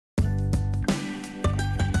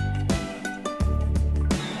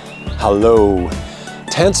Hello.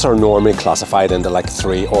 Tents are normally classified into like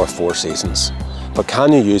 3 or 4 seasons. But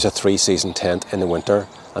can you use a 3-season tent in the winter,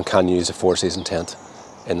 and can you use a 4-season tent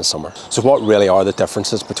in the summer? So what really are the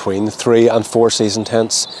differences between 3 and 4-season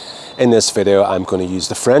tents? In this video I'm going to use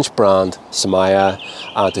the French brand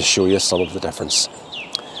SAMAYA to show you some of the difference.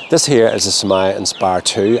 This here is a SAMAYA INSPIRE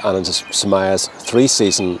 2 and it's SAMAYA's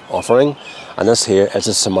 3-season offering, and this here is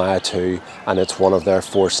a SAMAYA 2 and it's one of their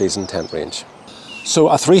 4-season tent range. So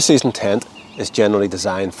a 3-season tent is generally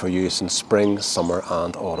designed for use in spring, summer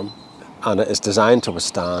and autumn, and it is designed to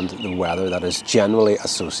withstand the weather that is generally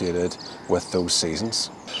associated with those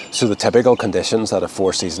seasons. So the typical conditions that a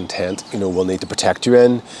 4-season tent will need to protect you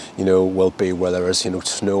in will be where there is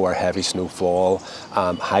snow or heavy snowfall,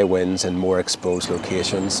 high winds in more exposed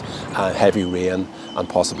locations, heavy rain and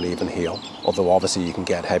possibly even hail, although obviously you can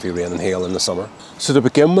get heavy rain and hail in the summer. So to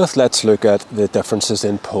begin with, let's look at the differences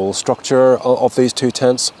in pole structure of these two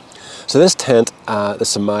tents. So this tent, the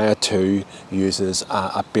SAMAYA 2, uses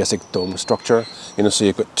a basic dome structure. So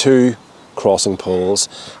you've got 2 crossing poles,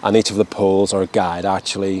 and each of the poles are guyed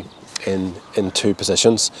actually in 2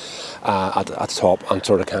 positions, at the top and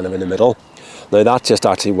sort of kind of in the middle. Now that just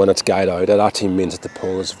actually, when it's guyed out, it actually means that the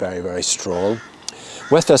pole is very, very strong.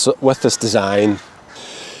 With this design,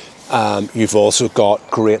 you've also got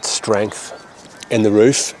great strength in the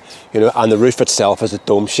roof. And the roof itself is a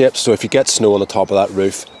dome shape, so if you get snow on the top of that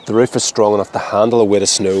roof, the roof is strong enough to handle the weight of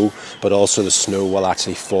snow, but also the snow will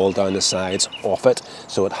actually fall down the sides off it,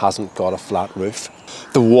 so it hasn't got a flat roof.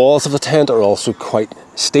 The walls of the tent are also quite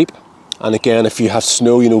steep, and again, if you have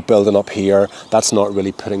snow building up here, that's not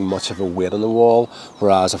really putting much of a weight on the wall,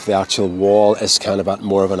 whereas if the actual wall is kind of at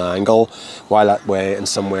more of an angle, while that way in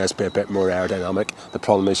some ways be a bit more aerodynamic, the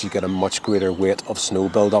problem is you get a much greater weight of snow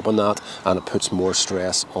build up on that, and it puts more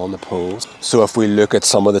stress on the poles. So if we look at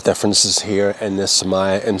some of the differences here in this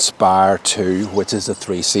SAMAYA INSPIRE 2, which is a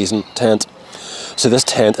 3-season tent. So this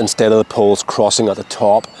tent, instead of the poles crossing at the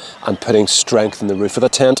top and putting strength in the roof of the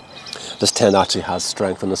tent, this tent actually has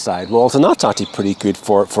strength on the side walls, and that's actually pretty good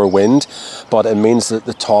for wind, but it means that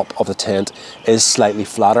the top of the tent is slightly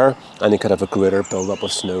flatter and you could have a greater build-up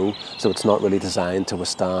of snow, so it's not really designed to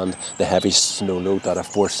withstand the heavy snow load that a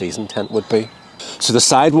 4-season tent would be. So the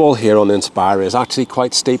sidewall here on the INSPIRE is actually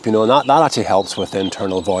quite steep, and that actually helps with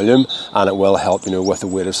internal volume, and it will help with the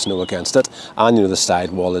weight of snow against it. And the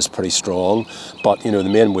sidewall is pretty strong, but the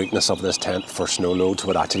main weakness of this tent for snow loads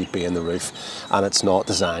would actually be in the roof, and it's not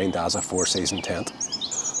designed as a 4-season tent.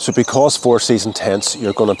 So because 4-season tents,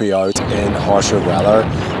 you're going to be out in harsher weather,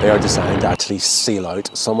 they are designed to actually seal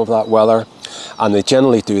out some of that weather, and they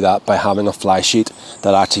generally do that by having a fly sheet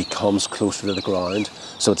that actually comes closer to the ground,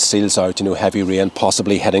 so it seals out heavy rain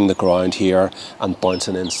possibly hitting the ground here and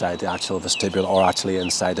bouncing inside the actual vestibule or actually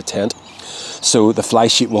inside the tent. So the fly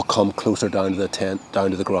sheet will come closer down to the tent,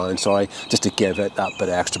 down to the ground, just to give it that bit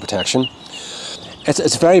of extra protection.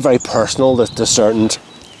 It's very, very personal to certain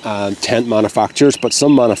tent manufacturers, but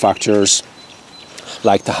some manufacturers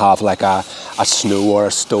like to have like a snow or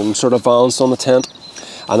a stone sort of valance on the tent,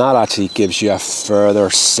 and that actually gives you a further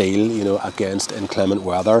seal against inclement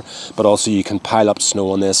weather, but also you can pile up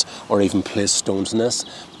snow on this or even place stones in this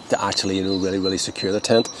to actually really secure the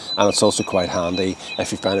tent. And it's also quite handy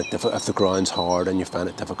if you find it if the ground's hard and you find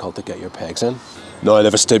it difficult to get your pegs in. Now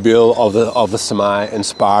the vestibule of the SAMAYA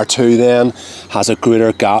INSPIRE 2 then has a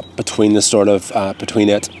greater gap between the between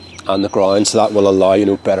it and the ground, so that will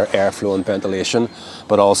allow better airflow and ventilation,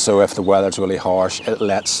 but also if the weather's really harsh, it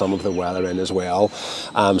lets some of the weather in as well.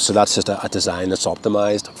 So that's just a design that's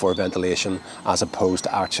optimized for ventilation as opposed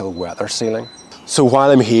to actual weather sealing. So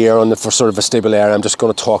while I'm here on the sort of vestibule area, I'm just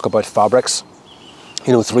going to talk about fabrics.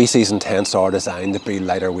 3-season tents are designed to be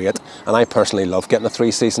lighter weight, and I personally love getting a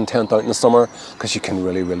 3-season tent out in the summer because you can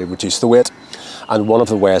really reduce the weight. And one of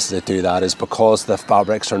the ways that they do that is because the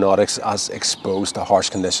fabrics are not as exposed to harsh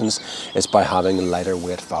conditions, is by having lighter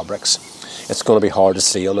weight fabrics. It's going to be hard to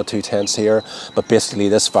see on the 2 tents here, but basically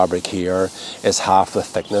this fabric here is half the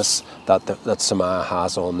thickness that SAMAYA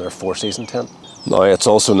has on their 4-season tent. Now it's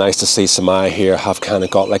also nice to see SAMAYA here have kind of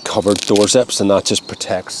got like covered door zips, and that just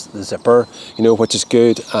protects the zipper, which is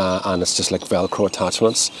good, and it's just like Velcro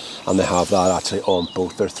attachments, and they have that actually on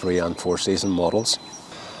both their 3 and 4-season models.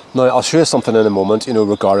 Now I'll show you something in a moment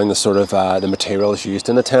regarding the sort of the materials used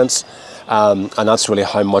in the tents, and that's really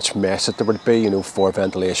how much mesh that there would be for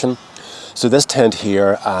ventilation. So this tent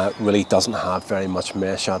here really doesn't have very much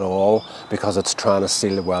mesh at all, because it's trying to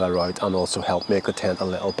seal the weather out and also help make the tent a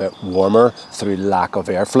little bit warmer through lack of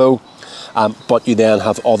airflow. But you then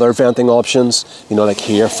have other venting options, like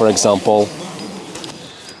here for example,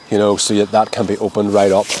 so that can be opened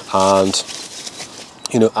right up, and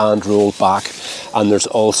and rolled back. And there's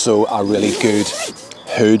also a really good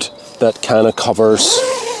hood that kind of covers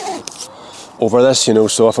over this,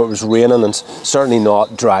 so if it was raining, and certainly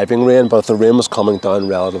not driving rain, but if the rain was coming down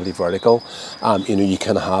relatively vertical, you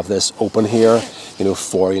can have this open here,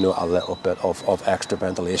 for, a little bit of extra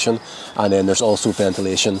ventilation. And then there's also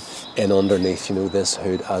ventilation in underneath, this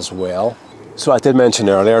hood as well. So I did mention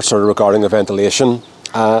earlier, sort of regarding the ventilation,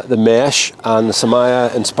 the mesh and the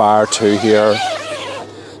SAMAYA INSPIRE 2 here,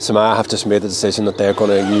 SAMAYA have just made the decision that they're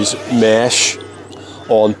going to use mesh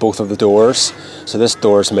on both of the doors. So this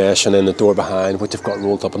door is mesh, and then the door behind, which I've got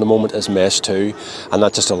rolled up at the moment, is mesh too, and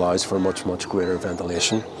that just allows for much greater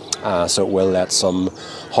ventilation. So it will let some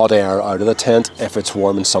hot air out of the tent if it's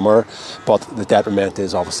warm in summer, but the detriment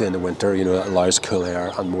is obviously in the winter, it allows cool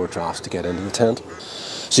air and more drafts to get into the tent.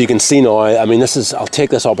 So you can see now, I'll take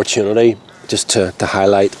this opportunity just to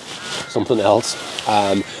highlight something else.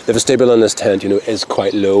 The vestibule in this tent, is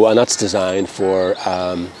quite low, and that's designed for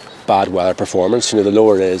bad weather performance. The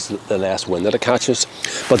lower it is, the less wind that it catches.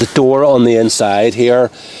 But the door on the inside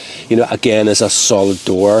here, again, is a solid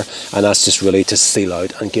door, and that's just really to seal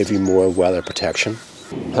out and give you more weather protection.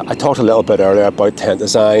 I talked a little bit earlier about tent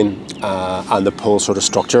design and the pole sort of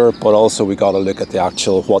structure, but also we got to look at the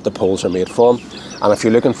actual what the poles are made from. And if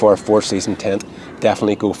you're looking for a 4-season tent,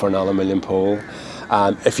 definitely go for an aluminium pole.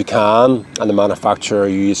 If you can, and the manufacturer are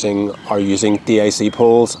using DAC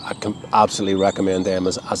poles, I can absolutely recommend them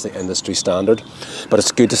as the industry standard. But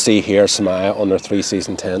it's good to see here SAMAYA on their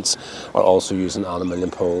 3-season tents are also using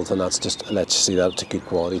aluminium poles, and that's just lets you see that it's a good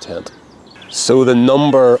quality tent. So the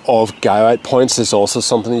number of guy out points is also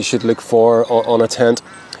something you should look for on a tent.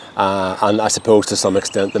 And I suppose to some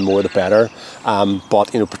extent the more the better,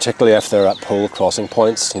 but particularly if they're at pole crossing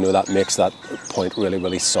points, that makes that point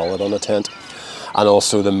really solid on a tent. And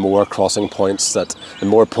also the more pole crossing points a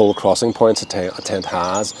tent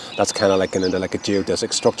has, that's kind of like into like a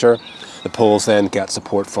geodesic structure. The poles then get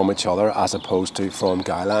support from each other as opposed to from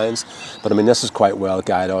guy lines. But this is quite well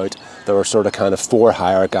guyed out. There are sort of kind of 4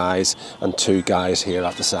 higher guys and 2 guys here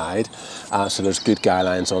at the side. So there's good guy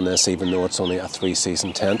lines on this, even though it's only a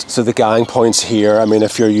 3-season tent. So the guying points here,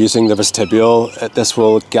 if you're using the vestibule, this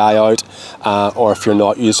will guy out. Or if you're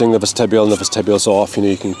not using the vestibule and the vestibule's off,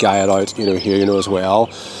 you can guy it out, here, as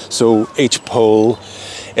well. So each pole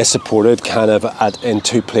is supported kind of in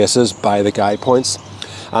 2 places by the guy points.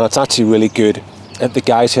 And it's actually really good. The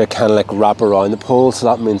guys here kind of like wrap around the pole, so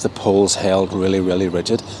that means the pole's held really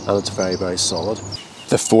rigid, and it's very solid.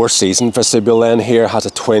 The 4-season vestibule then here has a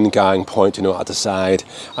twin guying point, at the side,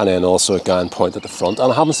 and then also a guying point at the front.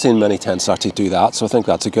 And I haven't seen many tents actually do that, so I think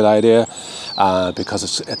that's a good idea,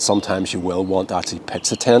 because it's sometimes you will want to actually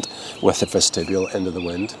pitch the tent with the vestibule into the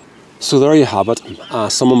wind. So there you have it,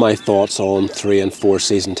 some of my thoughts on 3- and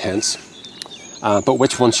 4-season tents. But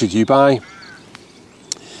which one should you buy?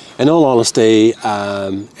 In all honesty,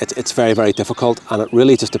 it's very difficult, and it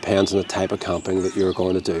really just depends on the type of camping that you're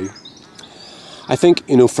going to do. I think,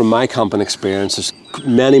 from my camping experience, there's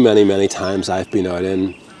many times I've been out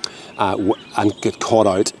in and get caught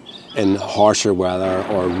out in harsher weather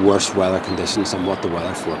or worse weather conditions than what the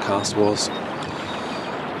weather forecast was.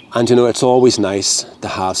 And it's always nice to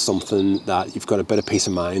have something that you've got a bit of peace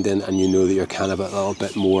of mind in, and that you're kind of a little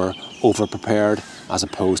bit more over-prepared as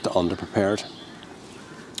opposed to under-prepared.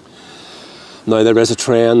 Now there is a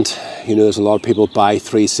trend, there's a lot of people buy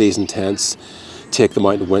 3-season tents, take them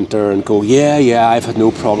out in winter and go, yeah, I've had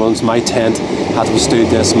no problems, my tent has withstood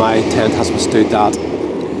this, my tent has withstood that.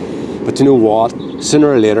 But you know what,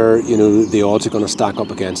 sooner or later, the odds are going to stack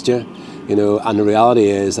up against you, and the reality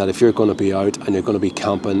is that if you're going to be out and you're going to be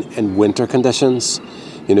camping in winter conditions,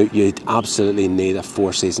 you absolutely need a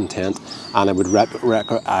 4-season tent, and I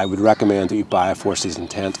would recommend that you buy a 4-season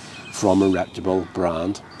tent from a reputable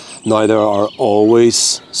brand. Now there are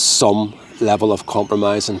always some level of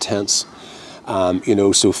compromise in tents, so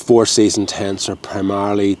 4-season tents are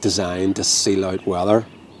primarily designed to seal out weather.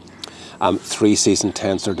 3-season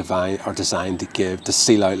tents are designed to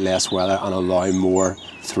seal out less weather and allow more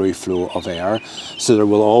through flow of air. So there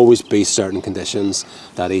will always be certain conditions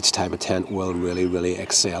that each type of tent will really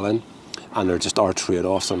excel in, and there just are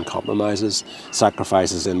trade-offs and compromises,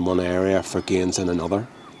 sacrifices in one area for gains in another.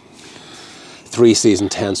 3-season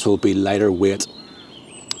tents will be lighter weight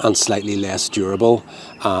and slightly less durable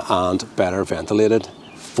and better ventilated.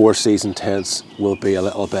 4-season tents will be a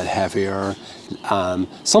little bit heavier.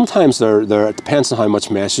 Sometimes it depends on how much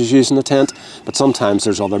mesh is used in the tent, but sometimes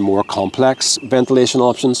there's other more complex ventilation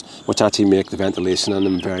options which actually make the ventilation in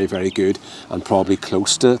them very, very good and probably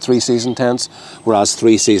close to 3-season tents, whereas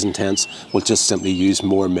 3-season tents will just simply use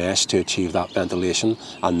more mesh to achieve that ventilation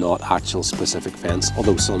and not actual specific vents,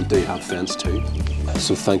 although some do have vents too.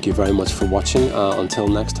 So thank you very much for watching. Until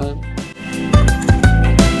next time.